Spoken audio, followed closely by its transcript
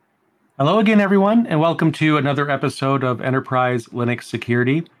Hello again, everyone, and welcome to another episode of Enterprise Linux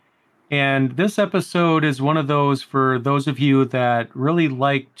Security. And this episode is one of those for those of you that really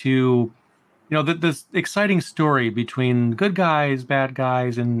like to, this exciting story between good guys, bad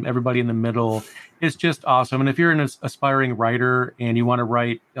guys, and everybody in the middle is just awesome. And if you're an aspiring writer and you want to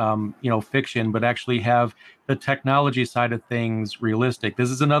write, fiction, but actually have the technology side of things realistic, this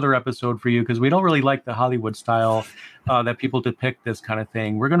is another episode for you because we don't really like the Hollywood style that people depict this kind of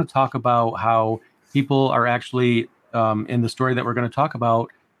thing. We're going to talk about how people are actually, in the story that we're going to talk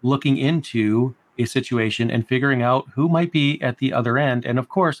about, looking into a situation and figuring out who might be at the other end. And of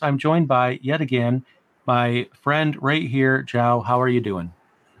course, I'm joined by, yet again, my friend right here, Zhao. How are you doing?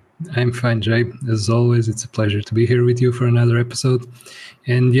 I'm fine, Jay. As always, it's a pleasure to be here with you for another episode.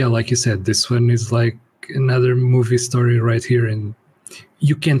 And yeah, like you said, this one is like another movie story right here. And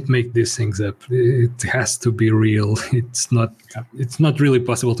you can't make these things up. It has to be real. It's not really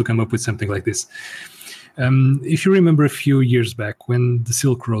possible to come up with something like this. If you remember a few years back when the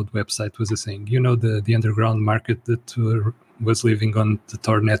Silk Road website was a thing, the underground market that was living on the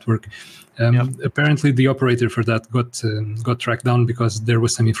Tor network. Apparently, the operator for that got tracked down because there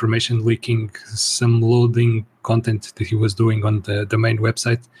was some information leaking, some loading content that he was doing on the main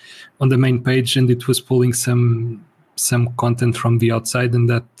website, on the main page, and it was pulling some content from the outside, and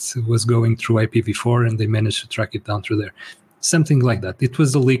that was going through IPv4, and they managed to track it down through there. Something like that. It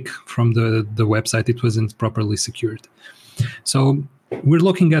was a leak from the website. It wasn't properly secured. So we're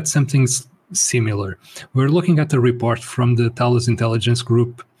looking at something similar. We're looking at a report from the Talos Intelligence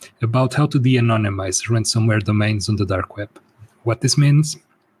Group about how to de-anonymize ransomware domains on the dark web. What this means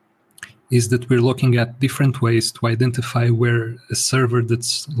is that we're looking at different ways to identify where a server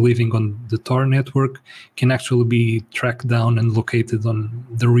that's living on the Tor network can actually be tracked down and located on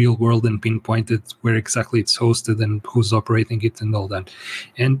the real world and pinpointed where exactly it's hosted and who's operating it and all that.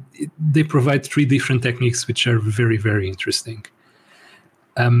 And they provide 3 different techniques which are very, very interesting.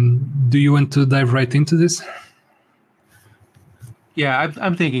 Do you want to dive right into this? Yeah,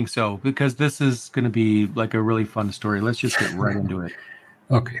 I'm thinking so, because this is going to be like a really fun story. Let's just get right into it.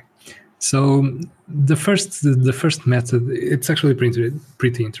 Okay. So the first method, it's actually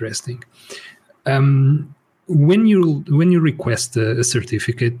pretty interesting. When you request a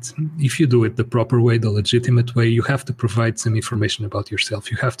certificate, if you do it the proper way, the legitimate way, you have to provide some information about yourself.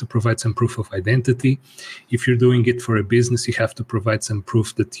 You have to provide some proof of identity. If you're doing it for a business, you have to provide some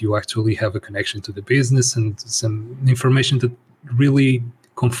proof that you actually have a connection to the business and some information that really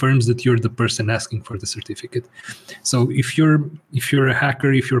confirms that you're the person asking for the certificate. So if you're a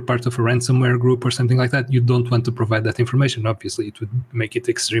hacker, if you're part of a ransomware group or something like that, you don't want to provide that information. Obviously, it would make it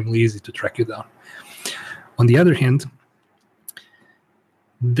extremely easy to track you down. On the other hand,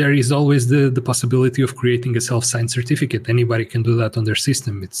 there is always the possibility of creating a self-signed certificate. Anybody can do that on their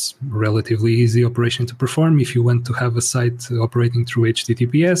system. It's a relatively easy operation to perform. If you want to have a site operating through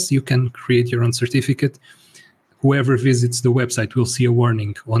HTTPS, you can create your own certificate. Whoever visits the website will see a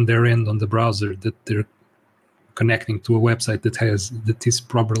warning on their end on the browser that they're connecting to a website that is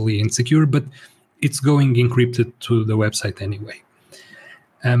properly insecure, but it's going encrypted to the website anyway.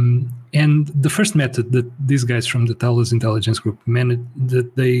 And the first method that these guys from the Talos Intelligence Group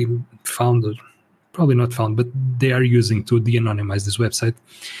that they found, probably not found, but they are using to de-anonymize this website,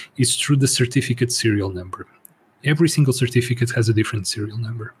 is through the certificate serial number. Every single certificate has a different serial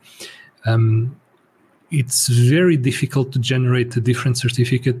number. It's very difficult to generate a different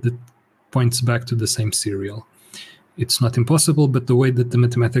certificate that points back to the same serial. It's not impossible, but the way that the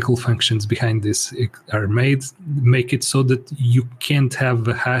mathematical functions behind this are made make it so that you can't have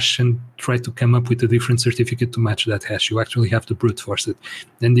a hash and try to come up with a different certificate to match that hash. You actually have to brute force it,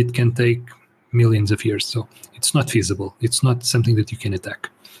 and it can take millions of years. So it's not feasible. It's not something that you can attack.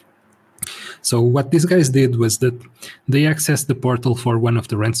 So what these guys did was that they accessed the portal for one of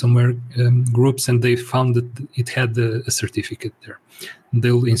the ransomware groups, and they found that it had a certificate there. They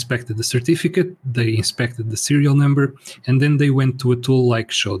inspected the certificate, they inspected the serial number, and then they went to a tool like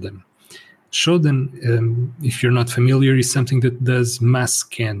Shodan. Shodan, if you're not familiar, is something that does mass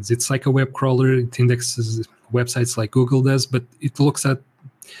scans. It's like a web crawler. It indexes websites like Google does, but it looks at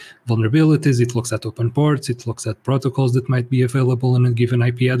vulnerabilities, it looks at open ports, it looks at protocols that might be available on a given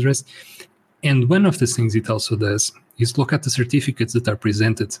IP address. And one of the things it also does is look at the certificates that are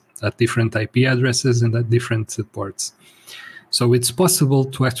presented at different IP addresses and at different ports. So it's possible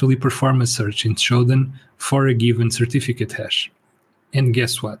to actually perform a search in Shodan for a given certificate hash. And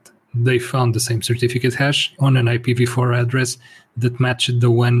guess what? They found the same certificate hash on an IPv4 address that matched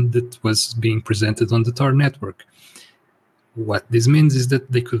the one that was being presented on the Tor network. What this means is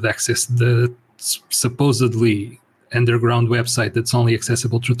that they could access the supposedly underground website that's only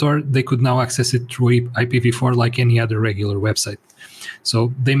accessible through Tor, they could now access it through IPv4 like any other regular website.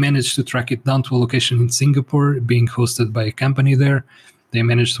 So they managed to track it down to a location in Singapore, being hosted by a company there. They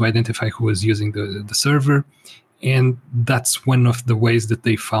managed to identify who was using the server. And that's one of the ways that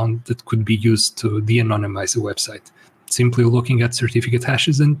they found that could be used to de-anonymize a website. Simply looking at certificate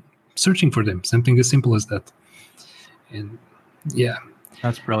hashes and searching for them. Something as simple as that. And yeah.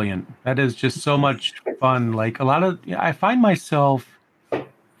 That's brilliant. That is just so much fun. Like I find myself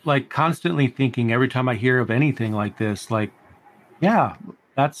like constantly thinking every time I hear of anything like this, like, yeah,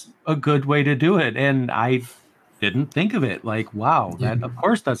 that's a good way to do it. And I didn't think of it. Like, wow, that of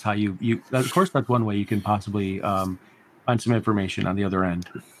course that's how of course that's one way you can possibly find some information on the other end.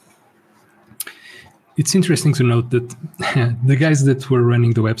 It's interesting to note that the guys that were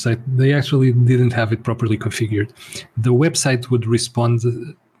running the website, they actually didn't have it properly configured. The website would respond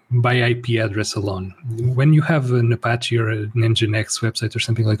by IP address alone. When you have an Apache or an Nginx website or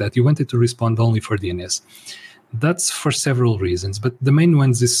something like that, you want it to respond only for DNS. That's for several reasons, but the main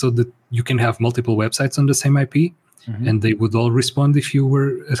ones is so that you can have multiple websites on the same IP, and they would all respond if you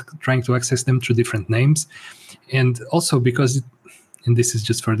were trying to access them through different names. And also because, and this is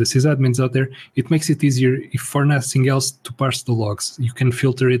just for the sysadmins out there, it makes it easier, if for nothing else, to parse the logs. You can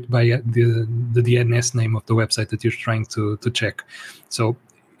filter it by the DNS name of the website that you're trying to check. So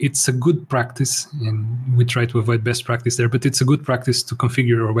it's a good practice, and we try to avoid best practice there, but it's a good practice to configure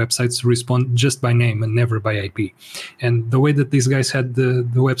your websites to respond just by name and never by IP. And the way that these guys had the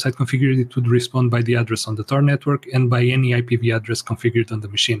website configured, it would respond by the address on the Tor network and by any IPv address configured on the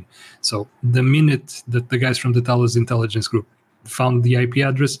machine. So the minute that the guys from the Talos intelligence group found the IP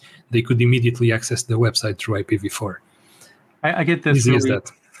address, they could immediately access the website through IPv4. I get this really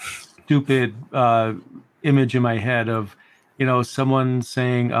stupid image in my head of, someone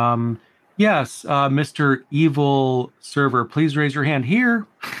saying, yes, Mr. Evil Server, please raise your hand here.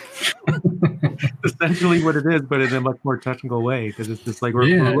 Essentially what it is, but in a much more technical way, because it's just like, we're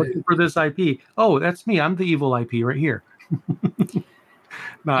looking for this IP. Oh, that's me. I'm the evil IP right here.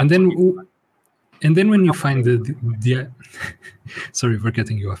 And then when you find the sorry for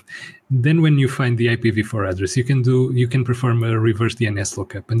cutting you off. Then when you find the IPv4 address, you can perform a reverse DNS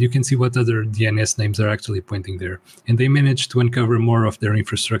lookup, and you can see what other DNS names are actually pointing there. And they managed to uncover more of their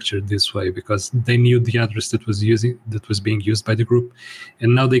infrastructure this way because they knew the address that was being used by the group,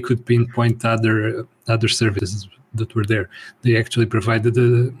 and now they could pinpoint other services that were there. They actually provided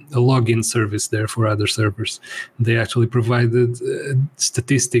a login service there for other servers. They actually provided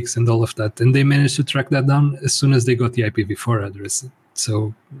statistics and all of that, and they managed to track that down as soon as they got the IPv4 address.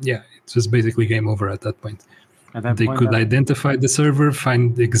 So yeah, it was basically game over at that point. They could identify the server,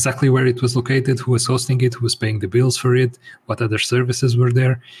 find exactly where it was located, who was hosting it, who was paying the bills for it, what other services were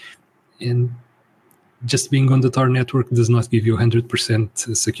there. And just being on the Tor network does not give you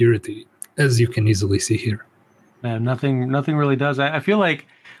 100% security, as you can easily see here. Nothing really does. I feel like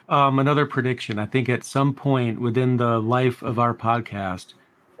another prediction. I think at some point within the life of our podcast,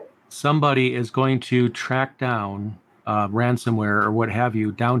 somebody is going to track down ransomware or what have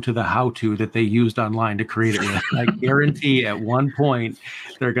you down to the how-to that they used online to create it with. I guarantee at one point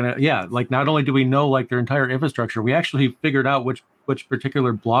they're gonna, not only do we know like their entire infrastructure, we actually figured out which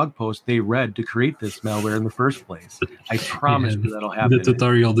particular blog post they read to create this malware in the first place. I promise you that'll happen. The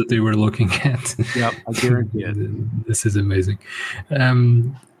tutorial that they were looking at. Yep, I guarantee it. This is amazing.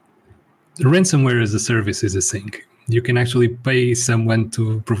 Ransomware as a service is a thing. You can actually pay someone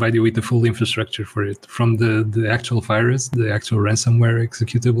to provide you with the full infrastructure for it, from the actual virus, the actual ransomware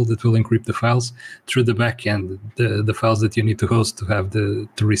executable that will encrypt the files, through the back end, the files that you need to host to have to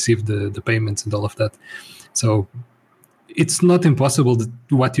receive the payments and all of that. So it's not impossible that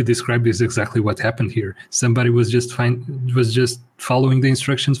what you described is exactly what happened here. Somebody was just following the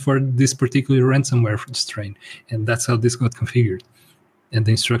instructions for this particular ransomware strain, and that's how this got configured. And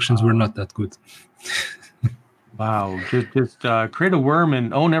the instructions were not that good. Wow! Just create a worm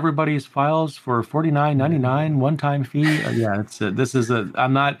and own everybody's files for $49.99 one-time fee.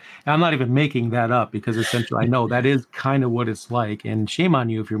 I'm not even making that up, because essentially I know that is kind of what it's like. And shame on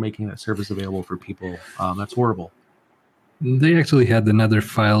you if you're making that service available for people. That's horrible. They actually had another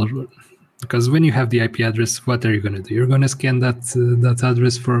file, because when you have the IP address, what are you going to do? You're going to scan that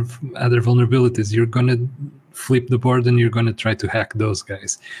address for other vulnerabilities. You're going to flip the board and you're going to try to hack those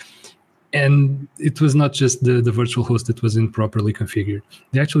guys. And it was not just the virtual host that was improperly configured.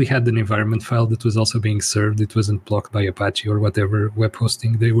 They actually had an environment file that was also being served. It wasn't blocked by Apache or whatever web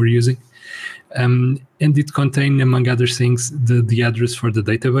hosting they were using. And it contained, among other things, the address for the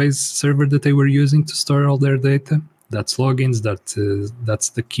database server that they were using to store all their data. That's logins, that's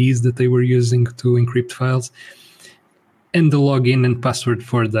the keys that they were using to encrypt files. and the login and password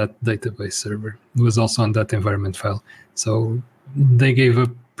for that database server was also on that environment file. So they gave up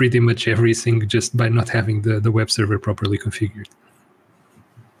pretty much everything just by not having the web server properly configured.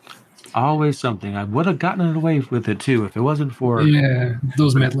 Always something. I would have gotten it away with it too if it wasn't for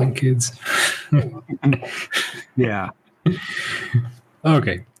those meddling kids. Yeah.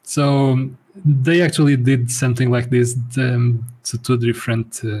 Okay, so they actually did something like this to two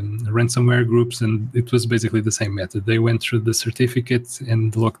different ransomware groups, and it was basically the same method. They went through the certificate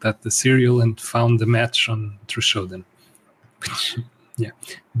and looked at the serial and found the match through Shodan. Yeah,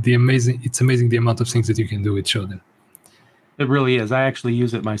 it's amazing the amount of things that you can do with Shodan. It really is. I actually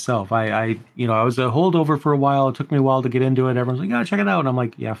use it myself. I was a holdover for a while. It took me a while to get into it. Everyone's like, "Yeah, check it out." And I'm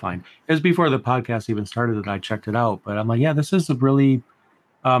like, "Yeah, fine." It was before the podcast even started that I checked it out. But I'm like, "Yeah, this is a really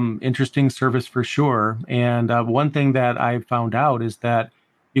interesting service for sure." And one thing that I found out is that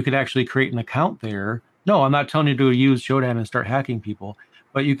you could actually create an account there. No, I'm not telling you to use Shodan and start hacking people,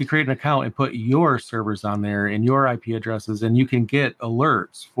 but you could create an account and put your servers on there and your IP addresses, and you can get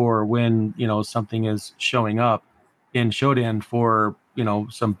alerts for when something is showing up in Shodan for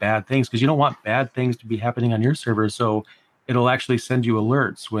some bad things, because you don't want bad things to be happening on your server. So it'll actually send you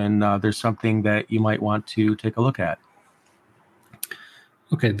alerts when there's something that you might want to take a look at.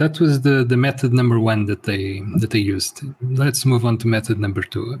 Okay, that was the method number one that they used. Let's move on to method number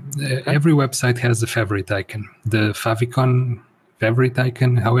two. Every website has a favorite icon, the favicon favorite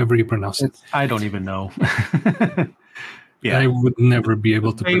icon, however you pronounce it. I don't even know. Yeah, I would never be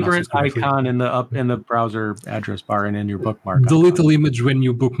able to favorite icon in the browser address bar and in your bookmark. The little image when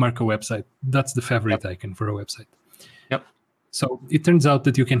you bookmark a website. That's the favorite icon for a website. Yep. So it turns out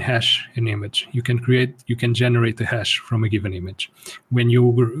that you can hash an image. You can generate a hash from a given image. When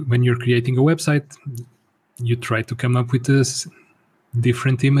you're creating a website, you try to come up with a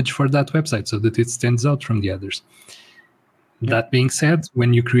different image for that website so that it stands out from the others. Yep. That being said,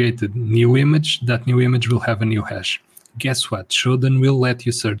 when you create a new image, that new image will have a new hash. Guess what? Shodan will let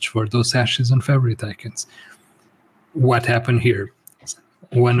you search for those hashes on favorite icons. What happened here?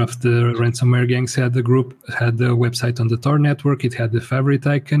 One of the ransomware gangs had a website on the Tor network. It had the favorite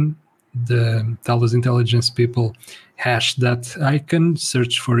icon. The Talos intelligence people hashed that icon,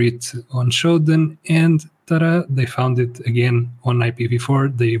 searched for it on Shodan, and ta-da, they found it again on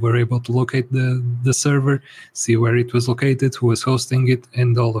IPv4. They were able to locate the server, see where it was located, who was hosting it,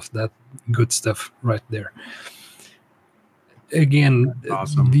 and all of that good stuff right there. Again,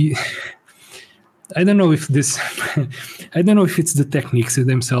 awesome. I don't know if it's the techniques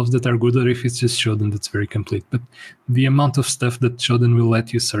themselves that are good or if it's just Shodan that's very complete, but the amount of stuff that Shodan will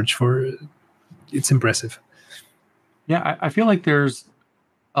let you search for, it's impressive. Yeah, I feel like there's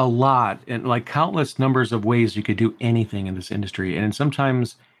a lot and like countless numbers of ways you could do anything in this industry. And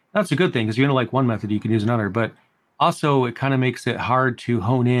sometimes that's a good thing because you like one method, you can use another, but also it kind of makes it hard to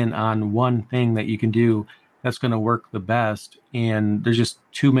hone in on one thing that you can do that's going to work the best. And there's just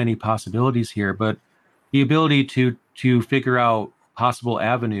too many possibilities here. But the ability to figure out possible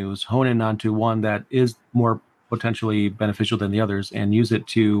avenues, hone in onto one that is more potentially beneficial than the others, and use it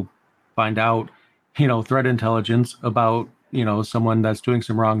to find out, threat intelligence about, someone that's doing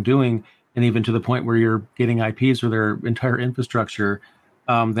some wrongdoing, and even to the point where you're getting IPs for their entire infrastructure.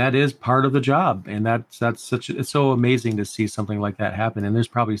 That is part of the job, and it's so amazing to see something like that happen. And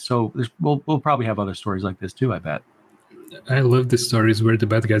we'll probably have other stories like this too, I bet. I love the stories where the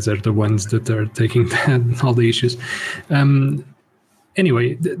bad guys are the ones that are taking all the issues.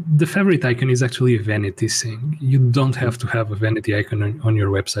 Anyway, the favorite icon is actually a vanity thing. You don't have to have a vanity icon on your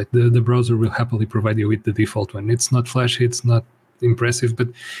website. The browser will happily provide you with the default one. It's not flashy, it's not impressive, but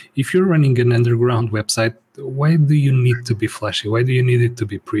if you're running an underground website, why do you need to be flashy? Why do you need it to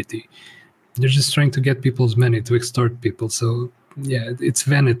be pretty? You're just trying to get people's money, to extort people. So yeah, it's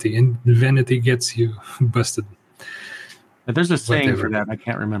vanity, and vanity gets you busted. But there's a saying for that. I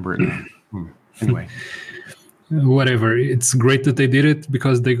can't remember it now. Anyway. Whatever. It's great that they did it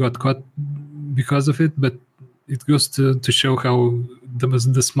because they got caught because of it, but it goes to show how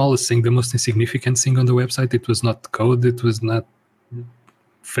the smallest thing, the most insignificant thing on the website, it was not code, it was not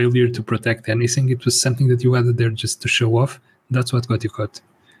failure to protect anything. It was something that you added there just to show off. That's what got you caught.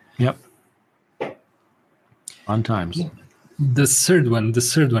 Yep. Fun times. The third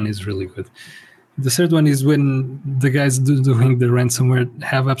one is really good. The third one is when the guys doing the ransomware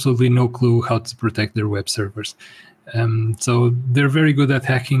have absolutely no clue how to protect their web servers. So they're very good at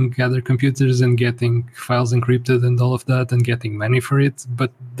hacking other computers and getting files encrypted and all of that and getting money for it,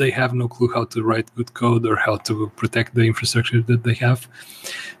 but they have no clue how to write good code or how to protect the infrastructure that they have.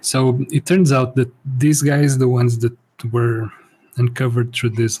 So it turns out that these guys, the ones that were uncovered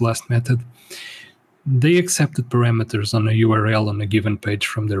through this last method, they accepted parameters on a URL on a given page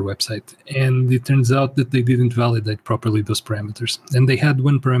from their website. And it turns out that they didn't validate properly those parameters. And they had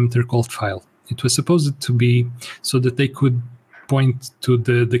one parameter called file. It was supposed to be so that they could point to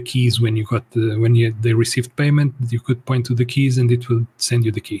the keys when you got they received payment. You could point to the keys and it will send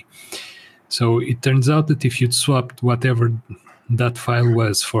you the key. So it turns out that if you'd swapped whatever that file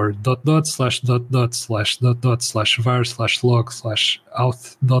was for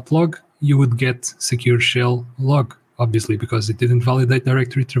 ./var/log/auth.log, you would get secure shell log, obviously, because it didn't validate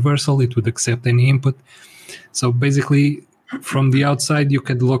directory traversal. It would accept any input. So basically, from the outside, you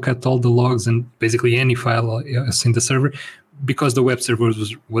could look at all the logs and basically any file in the server, because the web server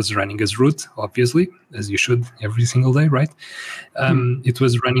was running as root, obviously, as you should every single day, right? It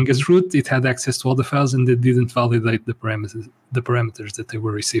was running as root. It had access to all the files, and it didn't validate the parameters that they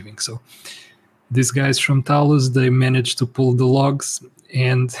were receiving. So these guys from Talos, they managed to pull the logs,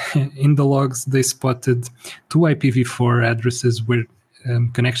 and in the logs, they spotted 2 IPv4 addresses where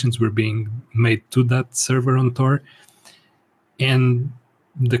connections were being made to that server on Tor, and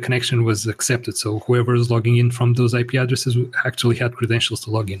the connection was accepted. So whoever is logging in from those IP addresses actually had credentials to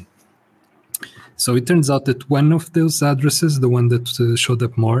log in. So it turns out that one of those addresses, the one that showed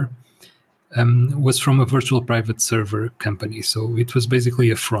up more, was from a virtual private server company. So it was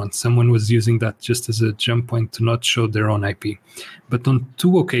basically a front. Someone was using that just as a jump point to not show their own IP. But on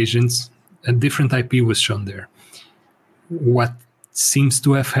 2 occasions, a different IP was shown there. What seems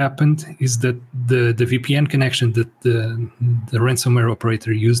to have happened is that the VPN connection that the ransomware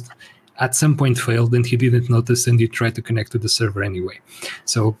operator used at some point failed, and he didn't notice, and he tried to connect to the server anyway.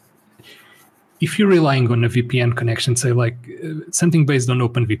 So if you're relying on a VPN connection, say like something based on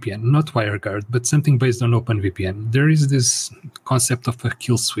OpenVPN, not WireGuard, but something based on OpenVPN, there is this concept of a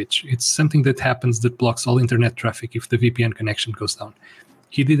kill switch. It's something that happens that blocks all internet traffic if the VPN connection goes down.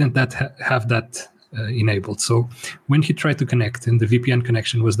 He didn't have that enabled. So when he tried to connect and the VPN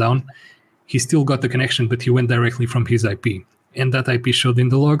connection was down, he still got the connection, but he went directly from his IP. And that IP showed in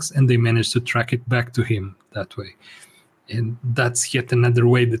the logs, and they managed to track it back to him that way. And that's yet another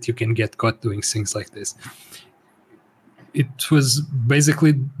way that you can get caught doing things like this. It was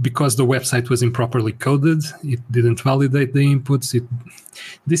basically because the website was improperly coded. It didn't validate the inputs.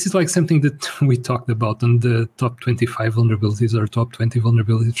 This is like something that we talked about on the top 25 vulnerabilities or top 20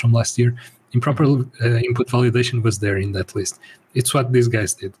 vulnerabilities from last year. Improper input validation was there in that list. It's what these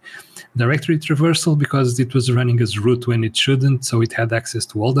guys did. Directory traversal, because it was running as root when it shouldn't, so it had access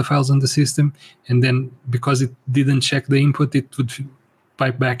to all the files on the system. And then because it didn't check the input, it would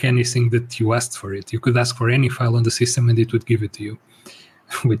pipe back anything that you asked for it. You could ask for any file on the system and it would give it to you,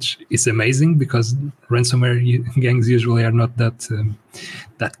 which is amazing because ransomware gangs usually are not that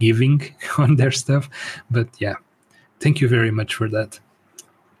giving on their stuff. But yeah, thank you very much for that.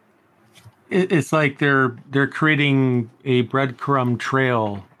 It's like they're creating a breadcrumb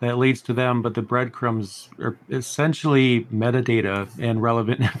trail that leads to them, but the breadcrumbs are essentially metadata and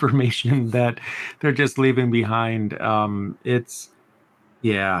relevant information that they're just leaving behind. Like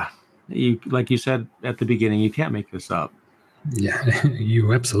you said at the beginning, you can't make this up. Yeah,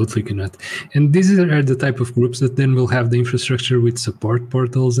 you absolutely cannot. And these are the type of groups that then will have the infrastructure with support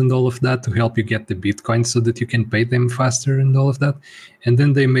portals and all of that to help you get the Bitcoin so that you can pay them faster and all of that. And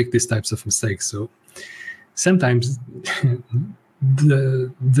then they make these types of mistakes. So sometimes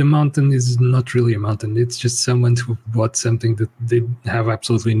the mountain is not really a mountain. It's just someone who bought something that they have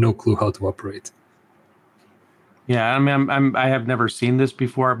absolutely no clue how to operate. Yeah, I mean, I have never seen this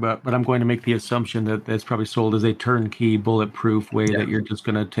before, but I'm going to make the assumption that it's probably sold as a turnkey, bulletproof way that you're just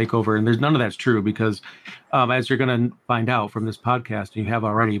going to take over. And there's none of that's true because, as you're going to find out from this podcast, you have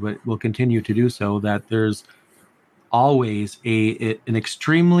already, but will continue to do so, that there's always an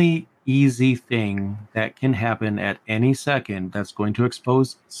extremely easy thing that can happen at any second that's going to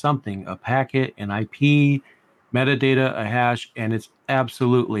expose something, a packet, an IP, metadata, a hash, and it's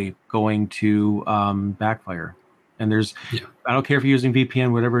absolutely going to backfire. And there's, I don't care if you're using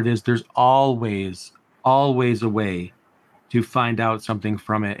VPN, whatever it is, there's always a way to find out something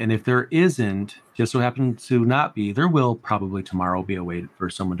from it. And if there isn't, just so happens to not be, there will probably tomorrow be a way for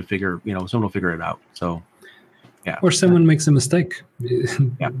someone to someone will figure it out. So, yeah. Or someone makes a mistake.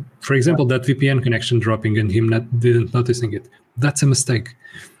 Yeah. For example, that VPN connection dropping and him didn't noticing it. That's a mistake.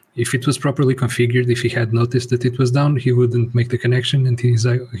 If it was properly configured, if he had noticed that it was down, he wouldn't make the connection and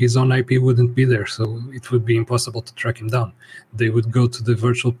his own IP wouldn't be there. So it would be impossible to track him down. They would go to the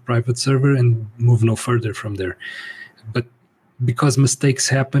virtual private server and move no further from there. But because mistakes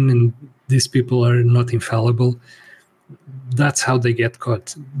happen and these people are not infallible, that's how they get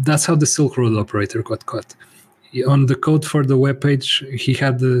caught. That's how the Silk Road operator got caught. on the code for the webpage,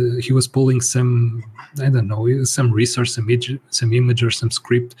 he was pulling some, I don't know, some resource, some image or some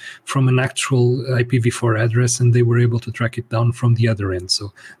script from an actual IPv4 address, and they were able to track it down from the other end.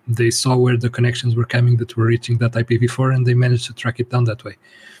 So they saw where the connections were coming that were reaching that IPv4, and they managed to track it down that way.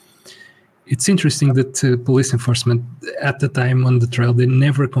 It's interesting that police enforcement at the time on the trial, they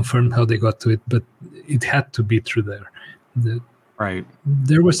never confirmed how they got to it, but it had to be through there. Right.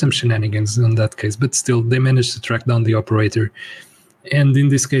 There were some shenanigans in that case, but still they managed to track down the operator. And in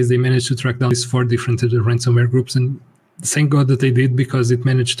this case, they managed to track down these 4 different ransomware groups. And thank God that they did, because it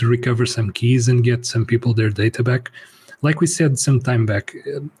managed to recover some keys and get some people their data back. Like we said some time back,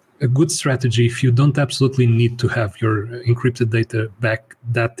 a good strategy, if you don't absolutely need to have your encrypted data back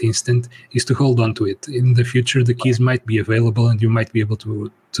that instant, is to hold on to it. In the future, the keys might be available and you might be able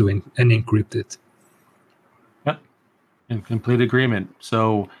to unencrypt it. In complete agreement.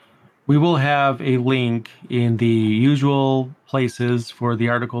 So we will have a link in the usual places for the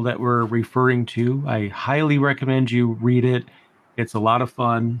article that we're referring to. I highly recommend you read it. It's a lot of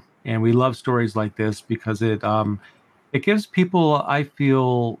fun, and we love stories like this because it gives people, I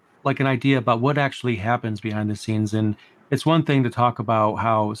feel, like an idea about what actually happens behind the scenes. And it's one thing to talk about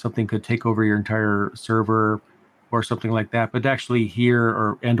how something could take over your entire server or something like that, but to actually hear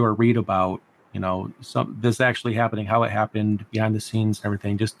or read about, this actually happening, how it happened behind the scenes and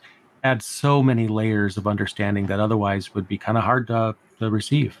everything, just adds so many layers of understanding that otherwise would be kind of hard to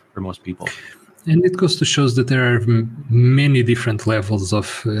receive for most people. And it goes to shows that there are many different levels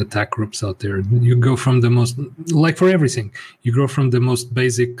of attack groups out there. You go from the most, like for everything, you go from the most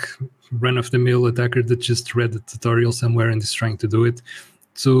basic run-of-the-mill attacker that just read the tutorial somewhere and is trying to do it,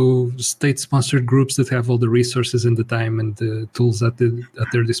 to state-sponsored groups that have all the resources and the time and the tools at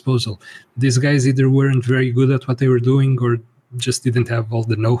their disposal. These guys either weren't very good at what they were doing, or just didn't have all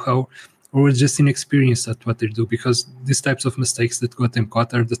the know-how, or were just inexperienced at what they do, because these types of mistakes that got them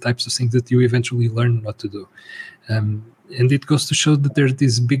caught are the types of things that you eventually learn not to do. And it goes to show that there's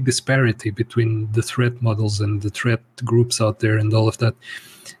this big disparity between the threat models and the threat groups out there and all of that.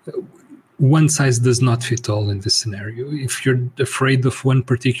 One size does not fit all in this scenario. If you're afraid of one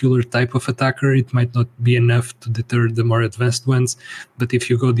particular type of attacker, it might not be enough to deter the more advanced ones. But if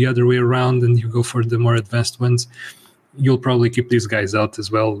you go the other way around and you go for the more advanced ones, you'll probably keep these guys out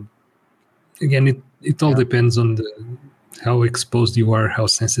as well. Again, it all depends on how exposed you are, how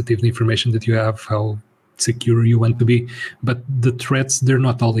sensitive the information that you have, how secure you want to be. But the threats, they're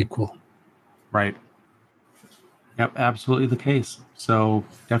not all equal. Right. Yep, absolutely the case. So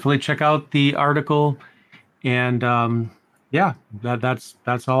definitely check out the article, and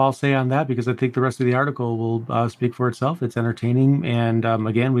that's all I'll say on that, because I think the rest of the article will speak for itself. It's entertaining, and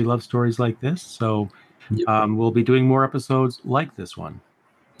again, we love stories like this. So we'll be doing more episodes like this one.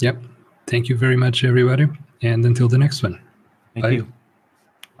 Yep. Thank you very much, everybody, and until the next one. Thank you.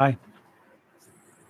 Bye.